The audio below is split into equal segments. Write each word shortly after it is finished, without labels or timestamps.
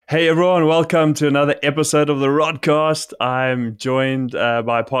Hey everyone, welcome to another episode of the Rodcast. I'm joined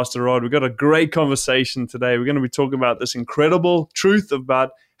by Pastor Rod. We've got a great conversation today. We're going to be talking about this incredible truth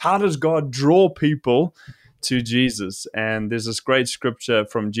about how does God draw people to Jesus. And there's this great scripture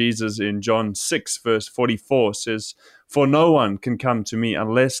from Jesus in John 6 verse 44 says, "For no one can come to me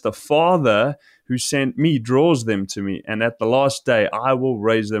unless the Father who sent me draws them to me, and at the last day I will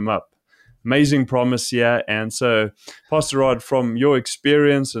raise them up." Amazing promise here. And so, Pastor Rod, from your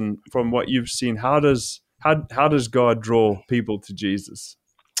experience and from what you've seen, how does God draw people to Jesus?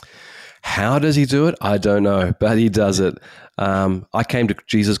 How does he do it? I don't know, but he does it. I came to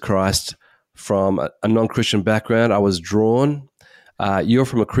Jesus Christ from a non-Christian background. I was drawn. You're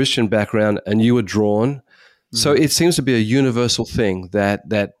from a Christian background, and you were drawn. So it seems to be a universal thing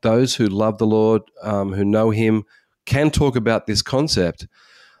that those who love the Lord, who know Him, can talk about this concept.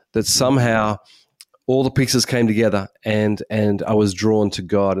 That somehow all the pieces came together and I was drawn to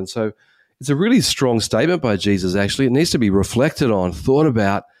God. And so it's a really strong statement by Jesus, actually. It needs to be reflected on, thought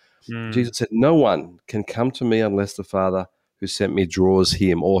about. Jesus said, "No one can come to me unless the Father who sent me draws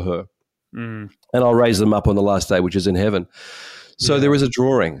him or her. And I'll raise them up on the last day, which is in heaven." So there is a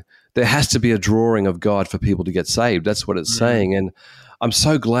drawing. There has to be a drawing of God for people to get saved. That's what it's saying. And I'm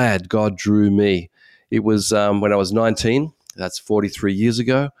so glad God drew me. It was when I was 19. That's 43 years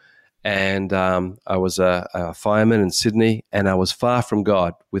ago. And I was a fireman in Sydney, and I was far from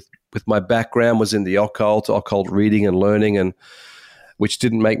God. With my background was in the occult reading and learning, and which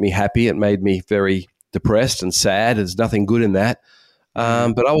didn't make me happy. It made me very depressed and sad. There's nothing good in that.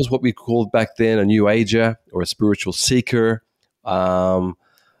 But I was what we called back then a new ager or a spiritual seeker, a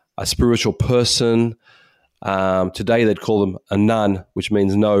spiritual person. Today they'd call them a nun, which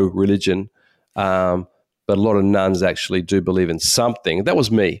means no religion. But a lot of nuns actually do believe in something. That was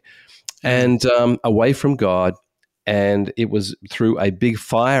me. And away from God. And it was through a big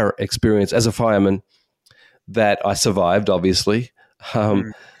fire experience as a fireman that I survived, obviously,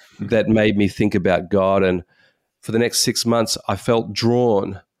 that made me think about God. And for the next 6 months, I felt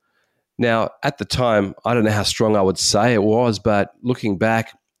drawn. Now, at the time, I don't know how strong I would say it was, but looking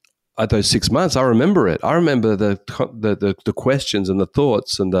back at those 6 months, I remember it. I remember the questions and the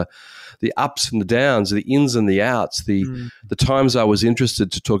thoughts and the ups and the downs, the ins and the outs, the times I was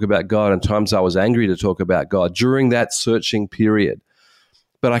interested to talk about God and times I was angry to talk about God during that searching period.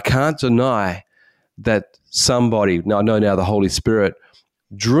 But I can't deny that somebody, now I know now the Holy Spirit,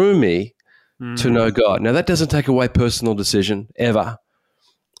 drew me to know God. Now that doesn't take away personal decision, ever.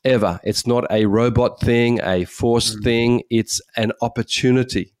 It's not a robot thing, a forced thing. It's an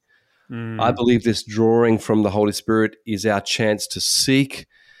opportunity. I believe this drawing from the Holy Spirit is our chance to seek,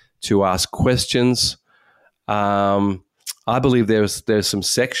 to ask questions. I believe there's some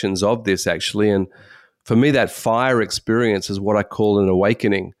sections of this actually, and for me, that fire experience is what I call an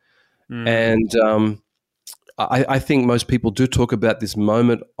awakening. And I think most people do talk about this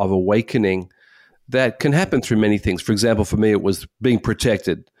moment of awakening that can happen through many things. For example, for me, it was being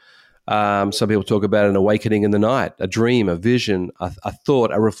protected. Some people talk about an awakening in the night, a dream, a vision, a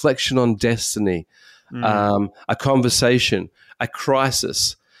thought, a reflection on destiny, a conversation, a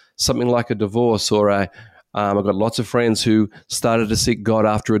crisis, something like a divorce, or I've got lots of friends who started to seek God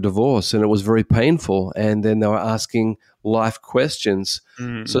after a divorce, and it was very painful, and then they were asking life questions.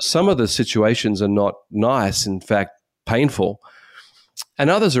 So some of the situations are not nice, in fact, painful, and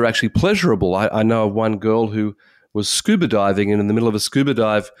others are actually pleasurable. I know of one girl who was scuba diving, and in the middle of a scuba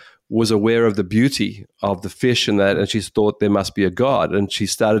dive was aware of the beauty of the fish and that, and she thought there must be a God, and she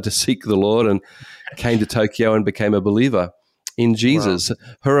started to seek the Lord and came to Tokyo and became a believer in Jesus. Wow.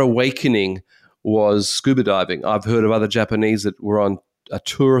 Her awakening was scuba diving. I've heard of other Japanese that were on a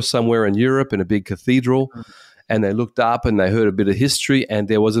tour somewhere in Europe in a big cathedral, and they looked up and they heard a bit of history, and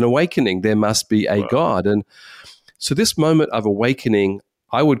there was an awakening. There must be a God. And so this moment of awakening,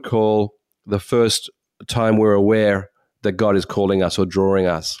 I would call the first time we're aware that God is calling us or drawing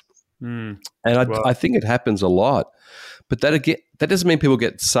us. And I think it happens a lot. But that doesn't mean people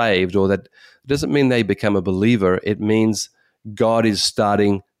get saved, or that doesn't mean they become a believer. It means God is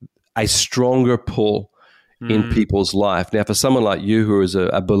starting a stronger pull in people's life. Now, for someone like you who is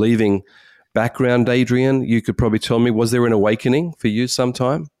a believing background, Adrian, you could probably tell me, was there an awakening for you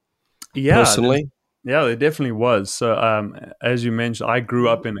sometime? Yeah, personally? Yeah, there definitely was. So, as you mentioned, I grew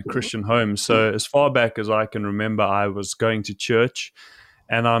up in a Christian home. So, as far back as I can remember, I was going to church,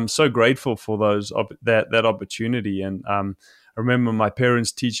 and I'm so grateful for that opportunity. And I remember my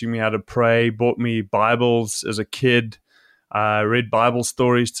parents teaching me how to pray, bought me Bibles as a kid, read Bible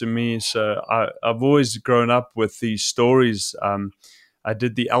stories to me. So, I've always grown up with these stories I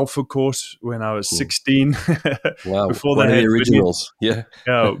did the Alpha course when I was 16. Wow, before one they of had the originals. Yeah.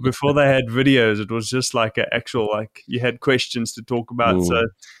 before they had videos, it was just like an actual, like, you had questions to talk about. So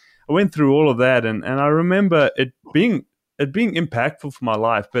I went through all of that, and I remember it being impactful for my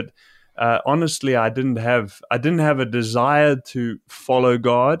life. But honestly, I didn't have a desire to follow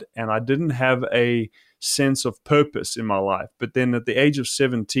God, and I didn't have a sense of purpose in my life. But then at the age of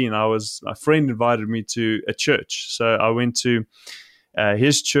 17, a friend invited me to a church. So I went to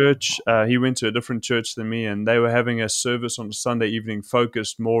his church. He went to a different church than me, and they were having a service on a Sunday evening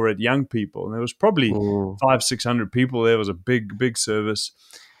focused more at young people. And there was probably 500-600 people there. It was a big service.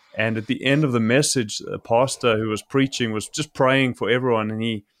 And at the end of the message, the pastor who was preaching was just praying for everyone. And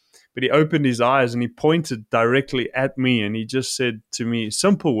he opened his eyes and he pointed directly at me, and he just said to me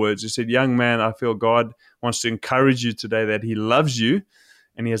simple words. He said, "Young man, I feel God wants to encourage you today, that he loves you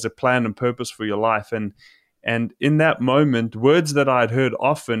and he has a plan and purpose for your life." And in that moment, words that I'd heard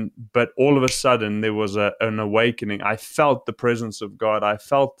often, but all of a sudden there was an awakening. I felt the presence of God. I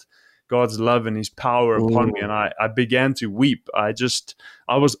felt God's love and his power upon me, and I began to weep. I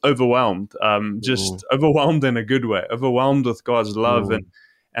was overwhelmed, overwhelmed in a good way, overwhelmed with God's love.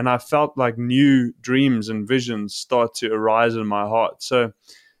 And I felt like new dreams and visions start to arise in my heart. So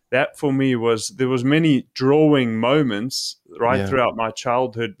that for me there was many drawing moments throughout my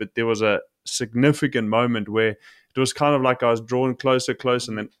childhood, but there was a significant moment where it was kind of like I was drawn closer,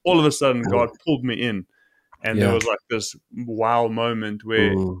 and then all of a sudden God pulled me in. And there was like this wow moment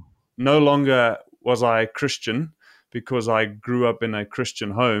where no longer was I a Christian because I grew up in a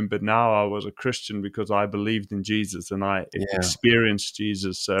Christian home, but now I was a Christian because I believed in Jesus and I experienced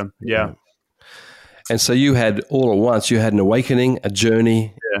Jesus. So, yeah. And so you had all at once, you had an awakening, a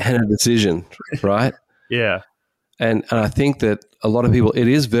journey, and a decision, right? Yeah. And I think that a lot of people, it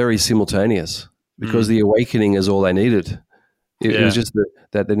is very simultaneous because the awakening is all they needed. It was just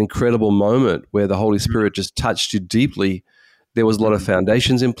that incredible moment where the Holy Spirit just touched you deeply. There was a lot of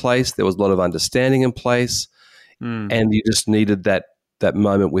foundations in place. There was a lot of understanding in place. And you just needed that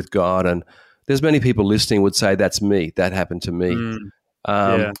moment with God. And there's many people listening would say, that's me. That happened to me.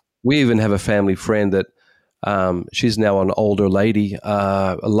 We even have a family friend that she's now an older lady,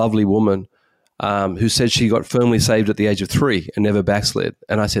 a lovely woman, who said she got firmly saved at the age of 3 and never backslid.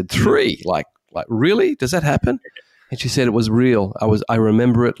 And I said, 3? Like really? Does that happen? And she said it was real. I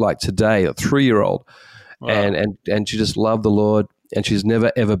remember it like today, a 3-year-old. Wow. And she just loved the Lord, and she's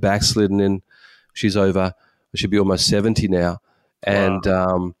never ever backslidden. And she'll be almost 70 now. And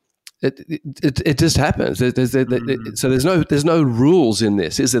it just happens. So there's no rules in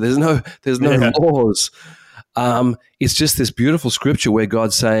this, is there? There's no laws. It's just this beautiful scripture where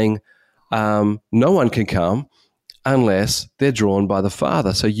God's saying, no one can come unless they're drawn by the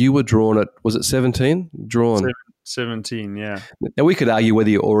Father. So you were drawn at, was it 17? Drawn. 17, yeah. Now we could argue whether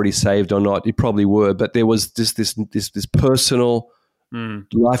you're already saved or not. You probably were, but there was this personal,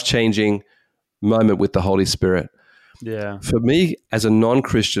 life-changing moment with the Holy Spirit. Yeah. For me, as a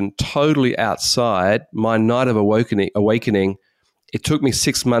non-Christian, totally outside my night of awakening, it took me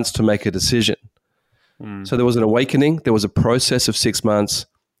 6 months to make a decision. So there was an awakening, there was a process of 6 months,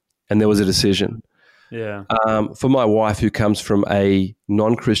 and there was a decision. Yeah. For my wife, who comes from a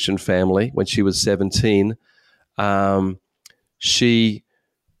non-Christian family, when she was 17, she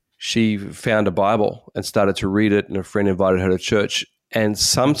found a Bible and started to read it, and a friend invited her to church. And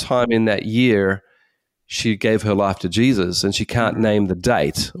sometime in that year, she gave her life to Jesus, and she can't name the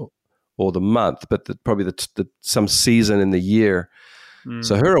date or the month, but probably some season in the year.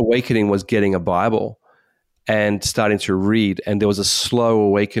 So her awakening was getting a Bible and starting to read, and there was a slow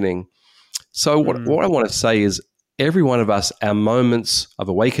awakening. So what I want to say is, every one of us, our moments of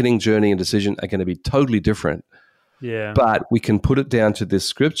awakening, journey, and decision are going to be totally different. Yeah. But we can put it down to this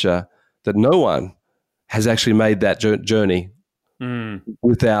scripture that no one has actually made that journey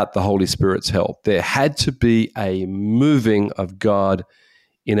without the Holy Spirit's help. There had to be a moving of God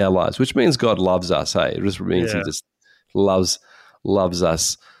in our lives, which means God loves us. Hey, it just means He just loves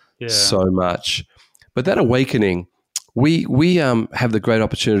us so much. But that awakening, we have the great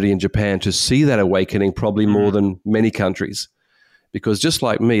opportunity in Japan to see that awakening probably more than many countries, because just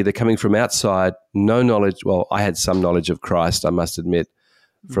like me, they're coming from outside, no knowledge. Well, I had some knowledge of Christ, I must admit,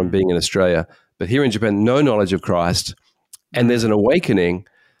 from being in Australia, but here in Japan, no knowledge of Christ. And there's an awakening.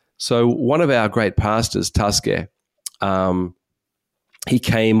 So one of our great pastors, Tasuke, he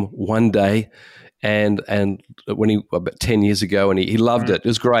came one day, and about 10 years ago, and he loved it. It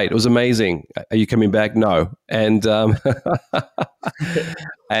was great. It was amazing. Are you coming back? No. And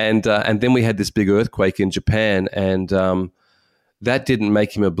and then we had this big earthquake in Japan, and that didn't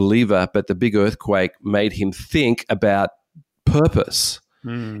make him a believer, but the big earthquake made him think about purpose.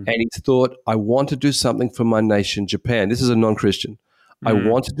 Mm. And he thought, I want to do something for my nation, Japan. This is a non-Christian. I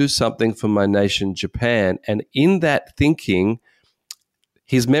want to do something for my nation, Japan. And in that thinking,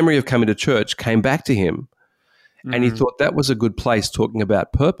 his memory of coming to church came back to him. And he thought that was a good place talking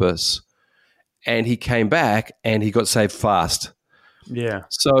about purpose. And he came back and he got saved fast. Yeah.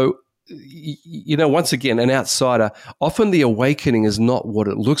 So, once again, an outsider, often the awakening is not what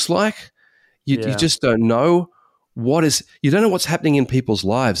it looks like. You just don't know you don't know what's happening in people's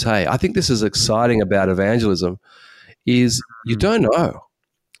lives. Hey, I think this is exciting about evangelism is you don't know.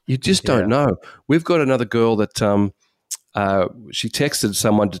 You just don't know. We've got another girl that she texted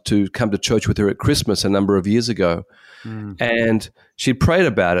someone to come to church with her at Christmas a number of years ago. And she prayed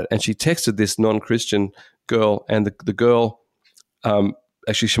about it, and she texted this non-Christian girl, and the girl,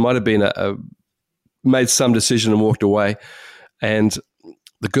 actually she might have been made some decision and walked away, and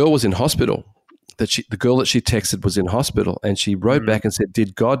the girl was in hospital. The girl that she texted was in hospital, and she wrote back and said,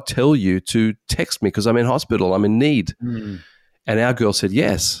 "Did God tell you to text me because I'm in hospital? I'm in need." And our girl said,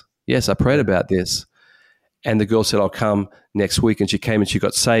 "Yes, I prayed about this." And the girl said, "I'll come next week." And she came and she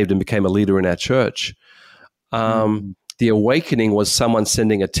got saved and became a leader in our church. The awakening was someone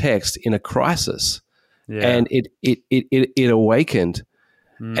sending a text in a crisis, and it awakened.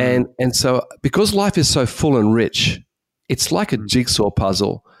 And so because life is so full and rich, it's like a jigsaw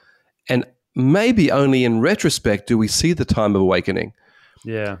puzzle. And maybe only in retrospect do we see the time of awakening.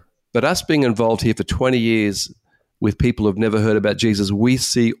 Yeah. But us being involved here for 20 years with people who've never heard about Jesus, we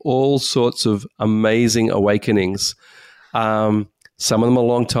see all sorts of amazing awakenings. Some of them are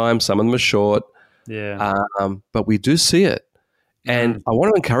long time, some of them are short. Yeah. But we do see it. And I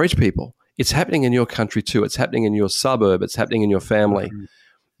want to encourage people. It's happening in your country too. It's happening in your suburb. It's happening in your family.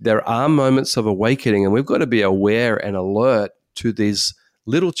 There are moments of awakening, and we've got to be aware and alert to these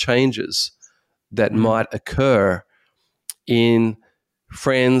little changes that might occur in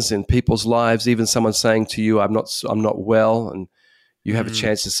friends, in people's lives, even someone saying to you, I'm not well, and you have a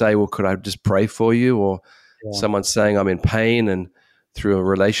chance to say, well, could I just pray for you? Or someone saying, I'm in pain and through a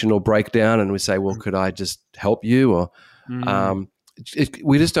relational breakdown, and we say, well, could I just help you? Or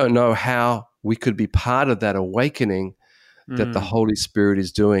we just don't know how we could be part of that awakening that the Holy Spirit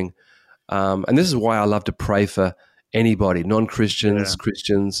is doing. And this is why I love to pray for anybody, non-Christians,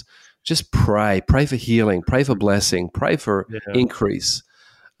 Christians. Just pray for healing, pray for blessing, pray for increase.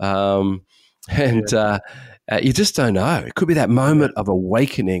 You just don't know. It could be that moment of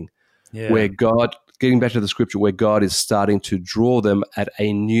awakening where God, getting back to the scripture, where God is starting to draw them at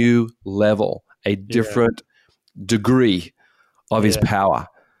a new level, a different degree of his power.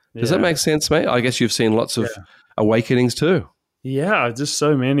 Does that make sense, mate? I guess you've seen lots of awakenings too. Yeah, just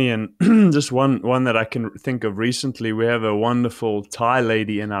so many. And just one that I can think of recently, we have a wonderful Thai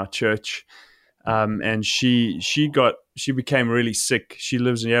lady in our church. And she became really sick. She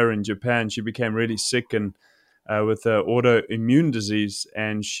lives here in Japan. She became really sick and with an autoimmune disease.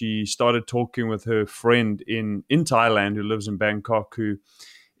 And she started talking with her friend in Thailand who lives in Bangkok, who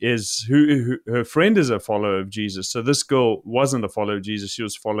her friend is a follower of Jesus. So this girl wasn't a follower of Jesus. She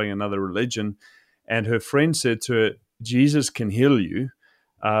was following another religion. And her friend said to her, Jesus can heal you.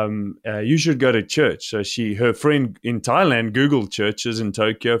 You should go to church. So her friend in Thailand Googled churches in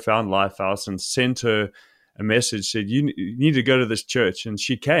Tokyo, found Lifehouse, and sent her a message, said, you need to go to this church. And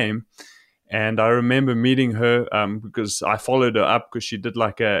she came. And I remember meeting her because I followed her up because she did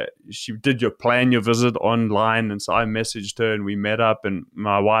plan your visit online. And so I messaged her and we met up, and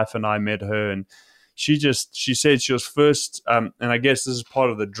my wife and I met her, and she said she was first, and I guess this is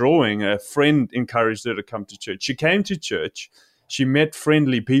part of the drawing, a friend encouraged her to come to church. She came to church. She met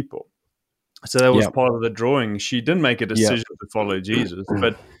friendly people. So that was part of the drawing. She didn't make a decision to follow Jesus,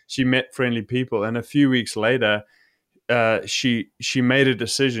 but she met friendly people. And a few weeks later, she made a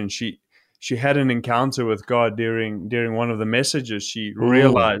decision. She had an encounter with God during one of the messages. She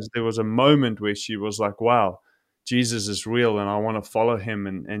realized there was a moment where she was like, wow, Jesus is real and I want to follow him.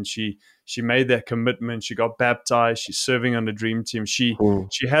 And she made that commitment. She got baptized. She's serving on the dream team. She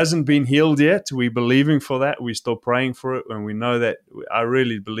hasn't been healed yet. We're believing for that. We're still praying for it. And we know that I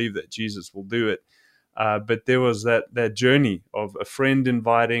really believe that Jesus will do it. But there was that journey of a friend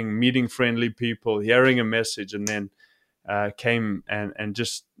inviting, meeting friendly people, hearing a message, and then came and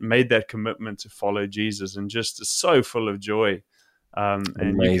just made that commitment to follow Jesus, and just is so full of joy. And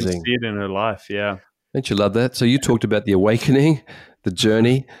you can see it in her life. Yeah. Don't you love that? So you talked about the awakening, the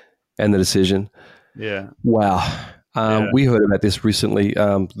journey, and the decision. Yeah. Wow. We heard about this recently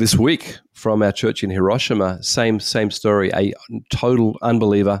this week from our church in Hiroshima. Same story. A total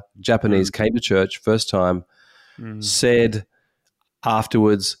unbeliever, Japanese, came to church first time, said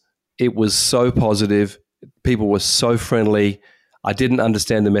afterwards it was so positive. people were so friendly. I didn't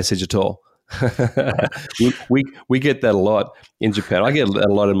understand the message at all. we get that a lot in Japan. I get that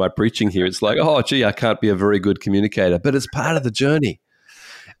a lot in my preaching here. It's like, oh, gee, I can't be a very good communicator, but it's part of the journey.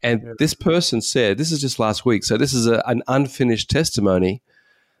 And this person said, this is just last week, so this is an unfinished testimony.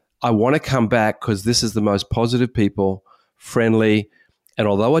 I want to come back because this is the most positive people, friendly, and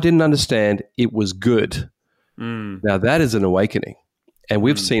although I didn't understand, it was good. Now that is an awakening. And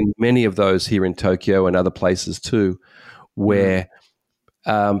we've seen many of those here in Tokyo and other places too, where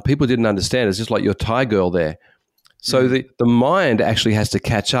people didn't understand. It's just like your Thai girl there. So the mind actually has to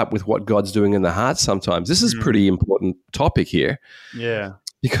catch up with what God's doing in the heart sometimes. This is a pretty important topic here. Yeah.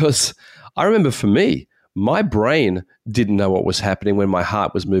 Because I remember for me, my brain didn't know what was happening when my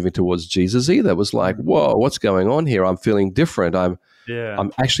heart was moving towards Jesus either. It was like, whoa, what's going on here? I'm feeling different. I'm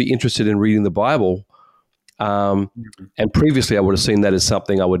actually interested in reading the Bible. And previously I would have seen that as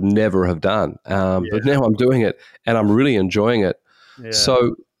something I would never have done. But now I'm doing it and I'm really enjoying it. Yeah.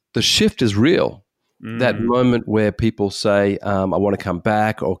 So the shift is real. That moment where people say, I want to come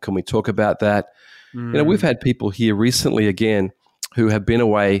back, or can we talk about that? You know, we've had people here recently again who have been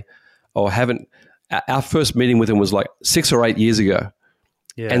away or haven't. Our first meeting with them was like 6 or 8 years ago.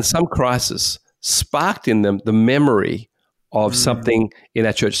 Yeah. And some crisis sparked in them the memory of something in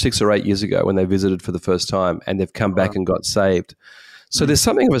our church 6 or 8 years ago when they visited for the first time, and they've come back and got saved. So there's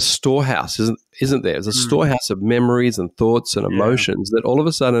something of a storehouse, isn't there? There's a storehouse of memories and thoughts and emotions that all of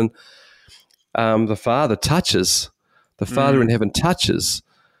a sudden the Father touches, the Father in heaven touches,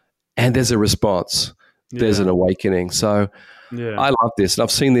 and there's a response. There's an awakening. So I love this. And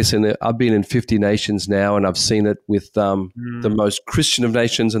I've seen this I've been in 50 nations now, and I've seen it with the most Christian of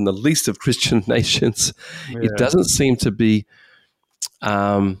nations and the least of Christian nations. Yeah. It doesn't seem to be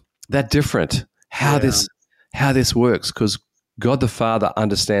that different how this works, because God the Father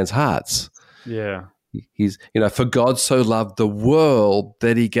understands hearts. Yeah. He's, for God so loved the world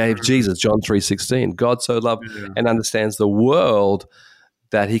that he gave Jesus, John 3:16. God so loved and understands the world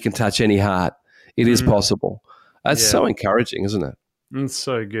that he can touch any heart. It is possible. That's so encouraging, isn't it? It's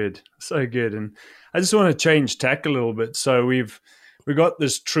so good. So good. And I just want to change tack a little bit. So we've got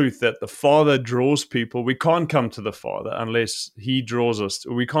this truth that the Father draws people. We can't come to the Father unless he draws us.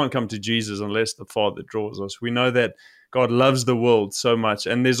 We can't come to Jesus unless the Father draws us. We know that God loves the world so much.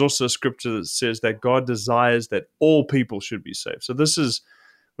 And there's also a scripture that says that God desires that all people should be saved. So this is,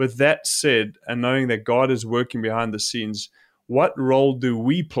 with that said, and knowing that God is working behind the scenes, what role do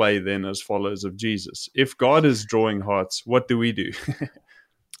we play then as followers of Jesus? If God is drawing hearts, what do we do?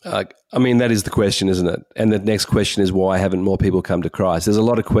 I mean, that is the question, isn't it? And the next question is, why haven't more people come to Christ? There's a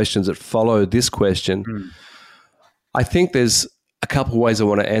lot of questions that follow this question. I think there's a couple of ways I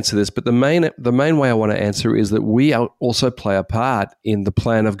want to answer this, but the main way I want to answer is that we also play a part in the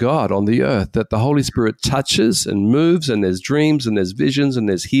plan of God on the earth, that the Holy Spirit touches and moves, and there's dreams and there's visions and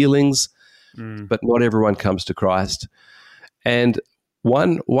there's healings, but not everyone comes to Christ. And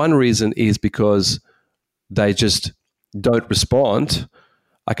one reason is because they just don't respond.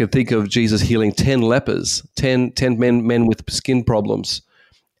 I can think of Jesus healing 10 lepers, 10 men with skin problems,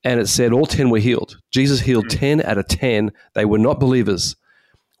 and it said all 10 were healed. Jesus healed 10 out of 10. They were not believers.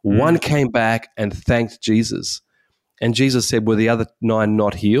 One came back and thanked Jesus. And Jesus said, were the other 9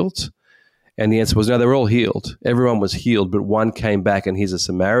 not healed? And the answer was, no, they were all healed. Everyone was healed, but one came back, and he's a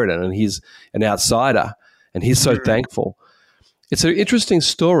Samaritan, and he's an outsider, and he's so thankful. It's an interesting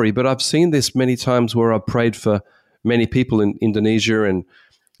story, but I've seen this many times where I've prayed for many people in Indonesia and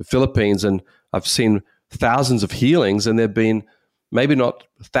the Philippines, and I've seen thousands of healings, and there have been maybe not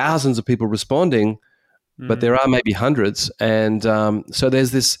thousands of people responding, but there are maybe hundreds. And so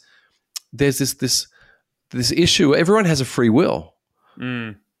there's this issue. Everyone has a free will,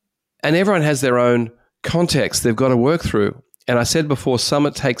 and everyone has their own context they've got to work through. And I said before,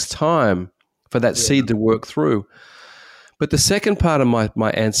 it takes time for that seed to work through. But the second part of my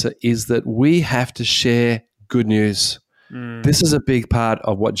answer is that we have to share good news. This is a big part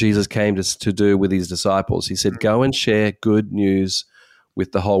of what Jesus came to do with his disciples. He said, go and share good news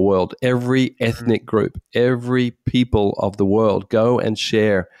with the whole world. Every ethnic group, every people of the world, go and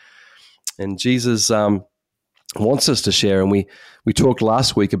share. And Jesus wants us to share. And we talked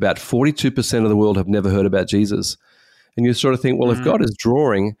last week about 42% of the world have never heard about Jesus. And you sort of think, well, if God is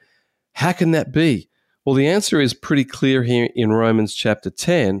drawing, how can that be? Well, the answer is pretty clear here in Romans chapter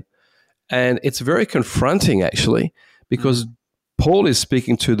 10, and it's very confronting, actually, because Paul is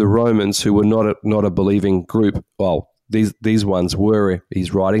speaking to the Romans who were not a believing group. Well, these ones were,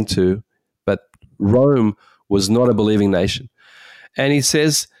 he's writing to, but Rome was not a believing nation. And he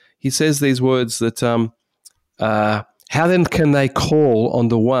says these words that, how then can they call on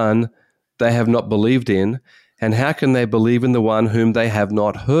the one they have not believed in? And how can they believe in the one whom they have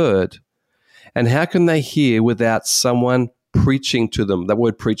not heard? And how can they hear without someone preaching to them? That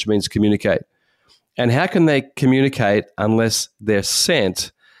word preach means communicate. And how can they communicate unless they're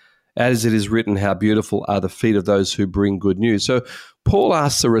sent? As it is written, how beautiful are the feet of those who bring good news. So Paul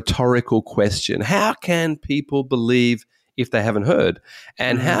asks a rhetorical question. How can people believe if they haven't heard?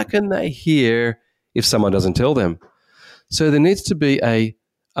 And how can they hear if someone doesn't tell them? So there needs to be a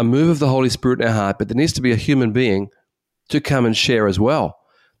move of the Holy Spirit in our heart, but there needs to be a human being to come and share as well.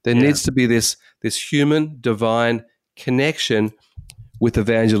 There needs to be this human, divine connection with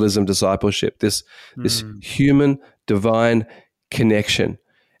evangelism, discipleship, this human, divine connection.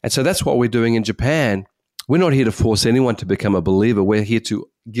 And so that's what we're doing in Japan. We're not here to force anyone to become a believer. We're here to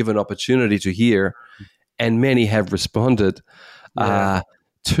give an opportunity to hear, and many have responded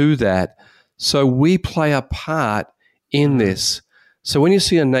to that. So we play a part in this. So when you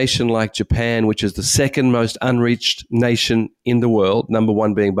see a nation like Japan, which is the second most unreached nation in the world, number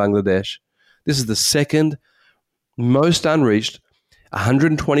one being Bangladesh, this is the second most unreached,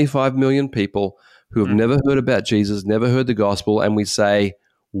 125 million people who have never heard about Jesus, never heard the gospel, and we say,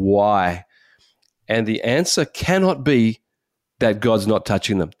 why? And the answer cannot be that God's not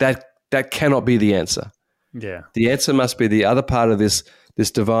touching them. That cannot be the answer. Yeah. The answer must be the other part of this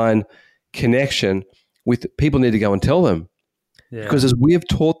divine connection with people need to go and tell them. Yeah. Because as we have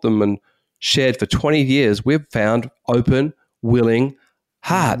taught them and shared for 20 years, we've found open, willing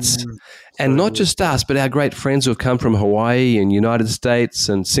hearts. And not just us, but our great friends who have come from Hawaii and United States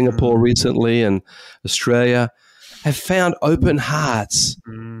and Singapore recently and Australia have found open hearts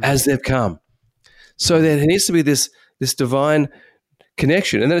as they've come. So there needs to be this divine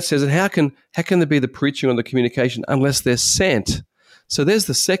connection. And then it says, and how can there be the preaching or the communication unless they're sent? So there's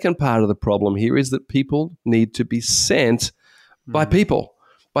the second part of the problem here, is that people need to be sent by people,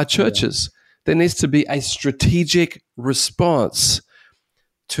 by churches. There needs to be a strategic response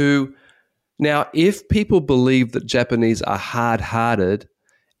to, now, if people believe that Japanese are hard-hearted,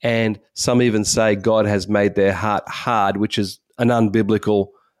 and some even say God has made their heart hard, which is an unbiblical,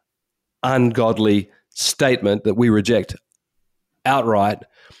 ungodly statement that we reject outright.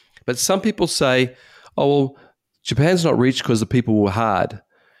 But some people say, oh, well, Japan's not reached because the people were hard.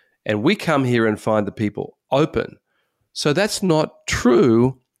 And we come here and find the people open. So that's not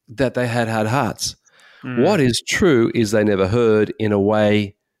true that they had hard hearts. What is true is they never heard in a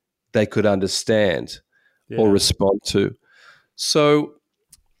way they could understand or respond to. So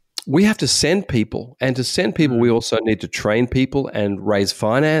we have to send people, and to send people, we also need to train people and raise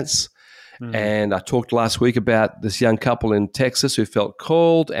finance. And I talked last week about this young couple in Texas who felt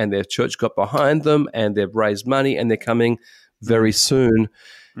called, and their church got behind them, and they've raised money, and they're coming very soon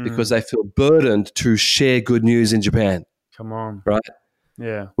because they feel burdened to share good news in Japan. Come on. Right?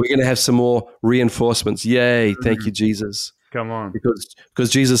 Yeah. We're going to have some more reinforcements. Yay. Thank you, Jesus. Come on. Because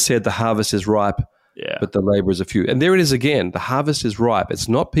Jesus said the harvest is ripe, but the laborers are few. And there it is again. The harvest is ripe. It's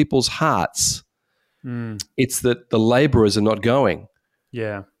not people's hearts. It's that the laborers are not going.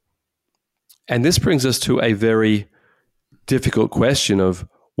 Yeah. And this brings us to a very difficult question of,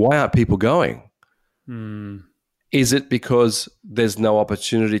 why aren't people going? Is it because there's no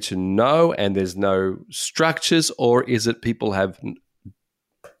opportunity to know and there's no structures, or is it people have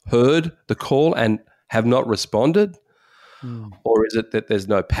heard the call and have not responded? Or is it that there's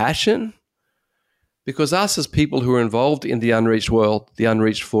no passion? Because us as people who are involved in the unreached world, the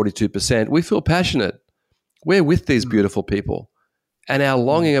unreached 42%, we feel passionate. We're with these beautiful people. And our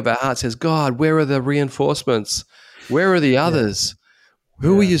longing of our heart says, God, where are the reinforcements? Where are the others?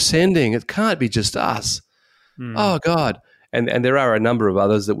 Who are you sending? It can't be just us. Oh, God. And there are a number of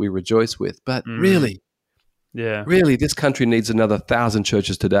others that we rejoice with. But really, this country needs another 1,000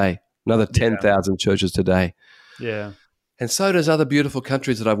 churches today, another 10,000 churches today. Yeah. And so does other beautiful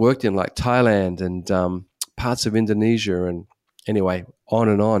countries that I've worked in, like Thailand and parts of Indonesia, and anyway, on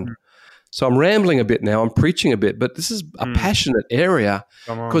and on. So I'm rambling a bit now. I'm preaching a bit, but this is a passionate area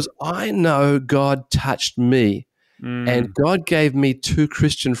because I know God touched me, and God gave me 2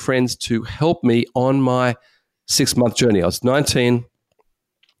 Christian friends to help me on my 6-month journey. I was 19.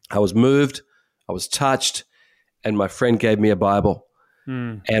 I was moved. I was touched, and my friend gave me a Bible.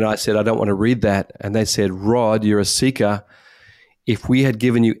 And I said, I don't want to read that. And they said, Rod, you're a seeker. If we had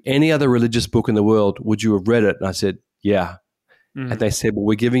given you any other religious book in the world, would you have read it? And I said, yeah. And they said, well,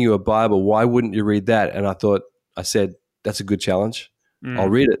 we're giving you a Bible. Why wouldn't you read that? And I said, that's a good challenge. I'll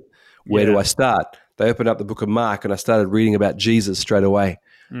read it. Where do I start? They opened up the book of Mark, and I started reading about Jesus straight away.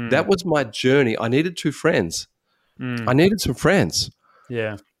 That was my journey. I needed 2 friends. I needed some friends.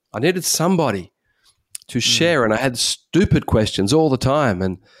 Yeah. I needed somebody to share, and I had stupid questions all the time.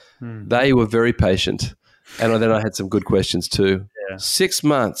 And They were very patient. And then I had some good questions too. Yeah. 6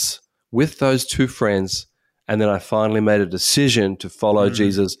 months with those two friends. And then I finally made a decision to follow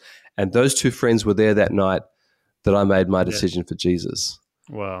Jesus. And those two friends were there that night that I made my decision for Jesus.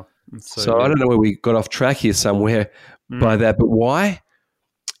 Wow. So I don't know where we got off track here somewhere by that. But why?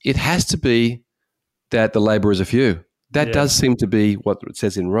 It has to be that the laborers are few. That does seem to be what it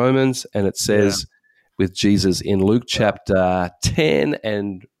says in Romans, and it says with Jesus in Luke chapter 10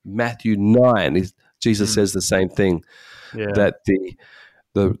 and Matthew 9. Jesus says the same thing, that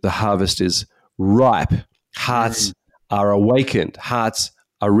the harvest is ripe. Hearts are awakened. Hearts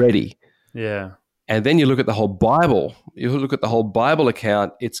are ready. Yeah. And then you look at the whole Bible. You look at the whole Bible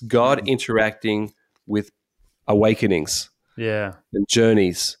account. It's God interacting with awakenings and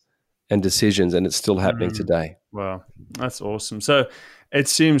journeys and decisions, and it's still happening today. Wow, that's awesome. So it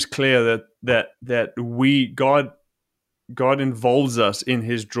seems clear that God involves us in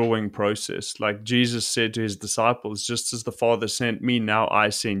his drawing process. Like Jesus said to his disciples, just as the Father sent me, now I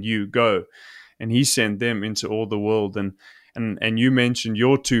send you, go. And he sent them into all the world. And you mentioned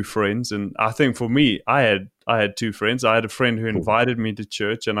your two friends. And I think for me, I had two friends. I had a friend who invited me to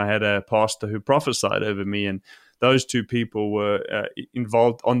church, and I had a pastor who prophesied over me. And those two people were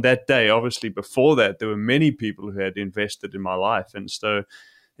involved on that day. Obviously, before that, there were many people who had invested in my life. And so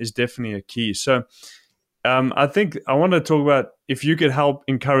it's definitely a key. So I think I want to talk about if you could help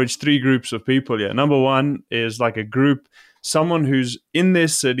encourage three groups of people here. Number one is like a group, someone who's in their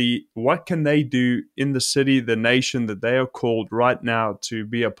city. What can they do in the city, the nation that they are called right now to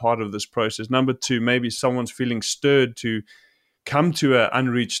be a part of this process? Number two, maybe someone's feeling stirred to come to an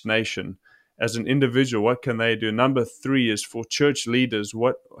unreached nation. As an individual, what can they do? Number three is for church leaders.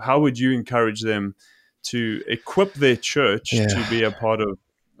 How would you encourage them to equip their church to be a part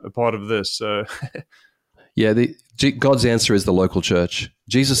of this? God's answer is the local church.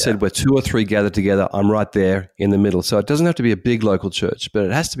 Jesus said, where two or three gather together, I'm right there in the middle. So it doesn't have to be a big local church, but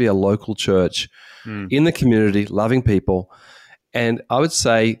it has to be a local church in the community, loving people. And I would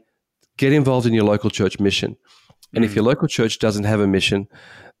say, get involved in your local church mission. And if your local church doesn't have a mission,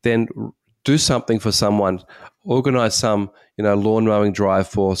 then do something for someone. Organize some, lawn mowing drive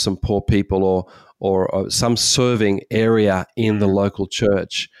for some poor people, or some serving area in the local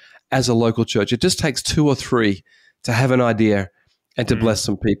church. As a local church, it just takes two or three to have an idea and to bless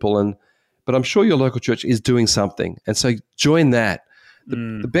some people. But I'm sure your local church is doing something, and so join that.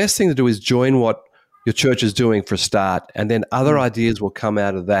 The best thing to do is join what your church is doing for a start, and then other ideas will come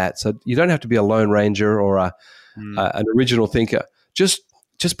out of that. So you don't have to be a lone ranger or an original thinker. Just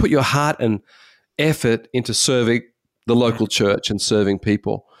put your heart and effort into serving the local church and serving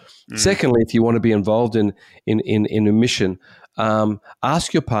people. Secondly, if you want to be involved in a mission,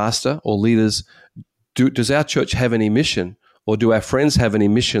 ask your pastor or leaders, does our church have any mission, or do our friends have any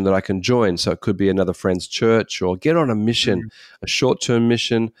mission that I can join? So it could be another friend's church, or get on a mission, a short-term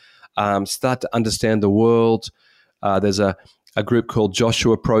mission, start to understand the world. There's a group called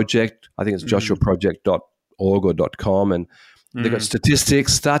Joshua Project. I think it's joshuaproject.org or .com, and they've got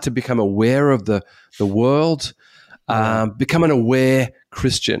statistics. Start to become aware of the world, become an aware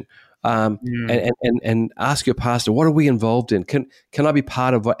Christian. And ask your pastor, what are we involved in? Can I be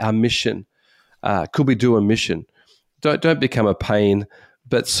part of our mission? Could we do a mission? Don't become a pain,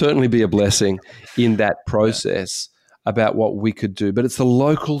 but certainly be a blessing in that process about what we could do. But it's the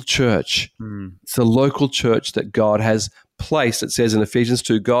local church. It's the local church that God has placed. It says in Ephesians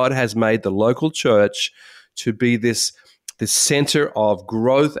 2, God has made the local church to be this center of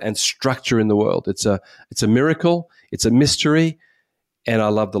growth and structure in the world. It's a miracle. It's a mystery. And I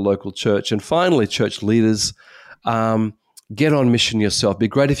love the local church. And finally, church leaders, get on mission yourself. It'd be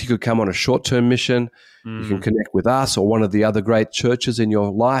great if you could come on a short-term mission. You can connect with us or one of the other great churches in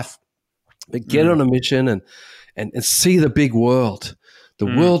your life. But get on a mission and see the big world. The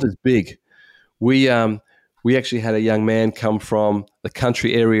world is big. We actually had a young man come from the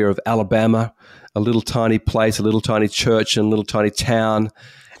country area of Alabama, a little tiny place, a little tiny church in a little tiny town,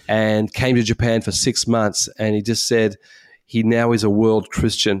 and came to Japan for 6 months. And he just said he now is a world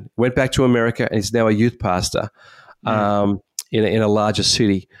Christian. Went back to America, and he's now a youth pastor in a larger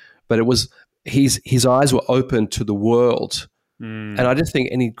city. But it was his eyes were open to the world. And I just think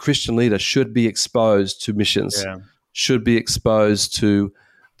any Christian leader should be exposed to missions, should be exposed to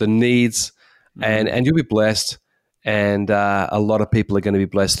the needs, and you'll be blessed. And a lot of people are going to be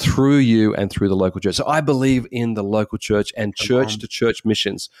blessed through you and through the local church. So I believe in the local church and church-to-church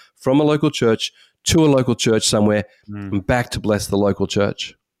missions, from a local church to a local church somewhere and back to bless the local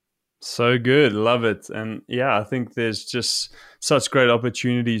church. So good. Love it. And I think there's just such great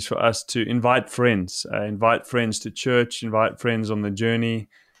opportunities for us to invite friends to church, invite friends on the journey.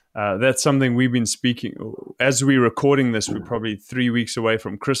 That's something we've been speaking. As we're recording this, we're probably 3 weeks away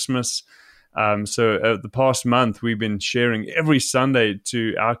from Christmas. So the past month, we've been sharing every Sunday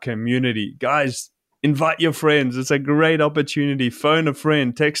to our community. Guys, invite your friends. It's a great opportunity. Phone a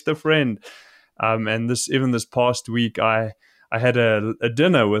friend, text a friend. And this past week, I had a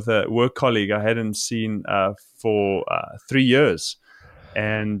dinner with a work colleague I hadn't seen for 3 years.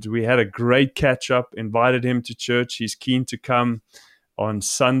 And we had a great catch up, invited him to church. He's keen to come on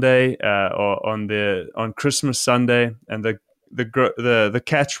Sunday or on Christmas Sunday. And the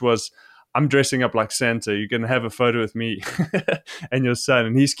catch was, I'm dressing up like Santa. You can have a photo with me and your son.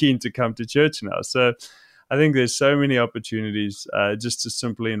 And he's keen to come to church now. So I think there's so many opportunities just to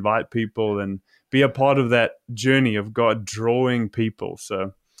simply invite people and be a part of that journey of God drawing people.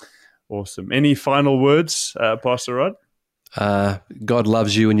 So awesome. Any final words, Pastor Rod? God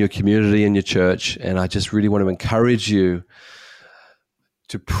loves you and your community and your church. And I just really want to encourage you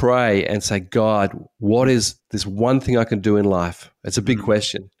to pray and say, God, what is this one thing I can do in life? It's a big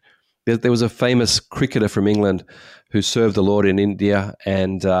question. There was a famous cricketer from England who served the Lord in India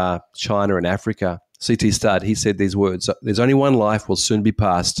and China and Africa, C.T. Studd. He said these words, there's only one life, will soon be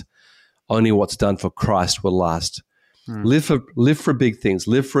past. Only what's done for Christ will last. Live for big things.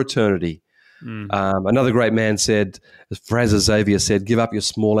 Live for eternity. Another great man said, Fraser Xavier said, give up your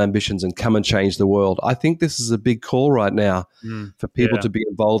small ambitions and come and change the world. I think this is a big call right now for people to be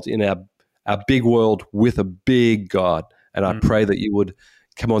involved in our big world with a big God. And I pray that you would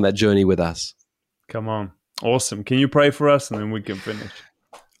come on that journey with us. Come on. Awesome. Can you pray for us and then we can finish?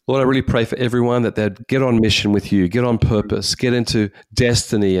 Lord, I really pray for everyone that they'd get on mission with you, get on purpose, get into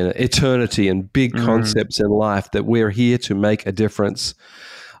destiny and eternity and big concepts in life, that we're here to make a difference.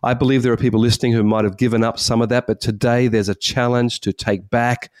 I believe there are people listening who might have given up some of that, but today there's a challenge to take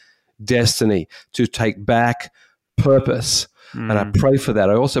back destiny, to take back purpose. And I pray for that.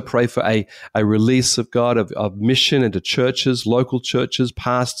 I also pray for a release of God of mission into churches, local churches,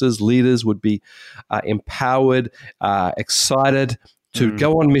 pastors, leaders would be empowered, excited to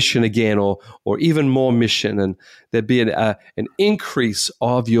go on mission again or even more mission, and there'd be an increase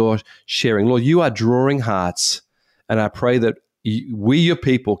of your sharing. Lord, you are drawing hearts, and I pray that we, your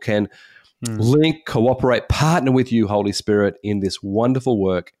people, can link, cooperate, partner with you, Holy Spirit, in this wonderful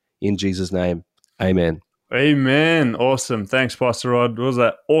work. In Jesus' name, amen. Amen. Awesome. Thanks, Pastor Rod. It was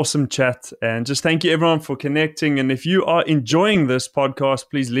an awesome chat. And just thank you, everyone, for connecting. And if you are enjoying this podcast,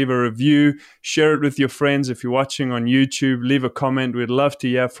 please leave a review, share it with your friends. If you're watching on YouTube, leave a comment. We'd love to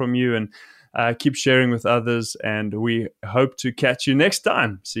hear from you, and keep sharing with others. And we hope to catch you next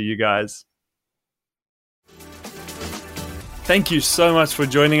time. See you guys. Thank you so much for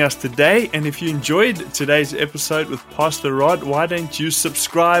joining us today. And if you enjoyed today's episode with Pastor Rod, why don't you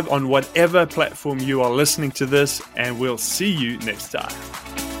subscribe on whatever platform you are listening to this, and we'll see you next time.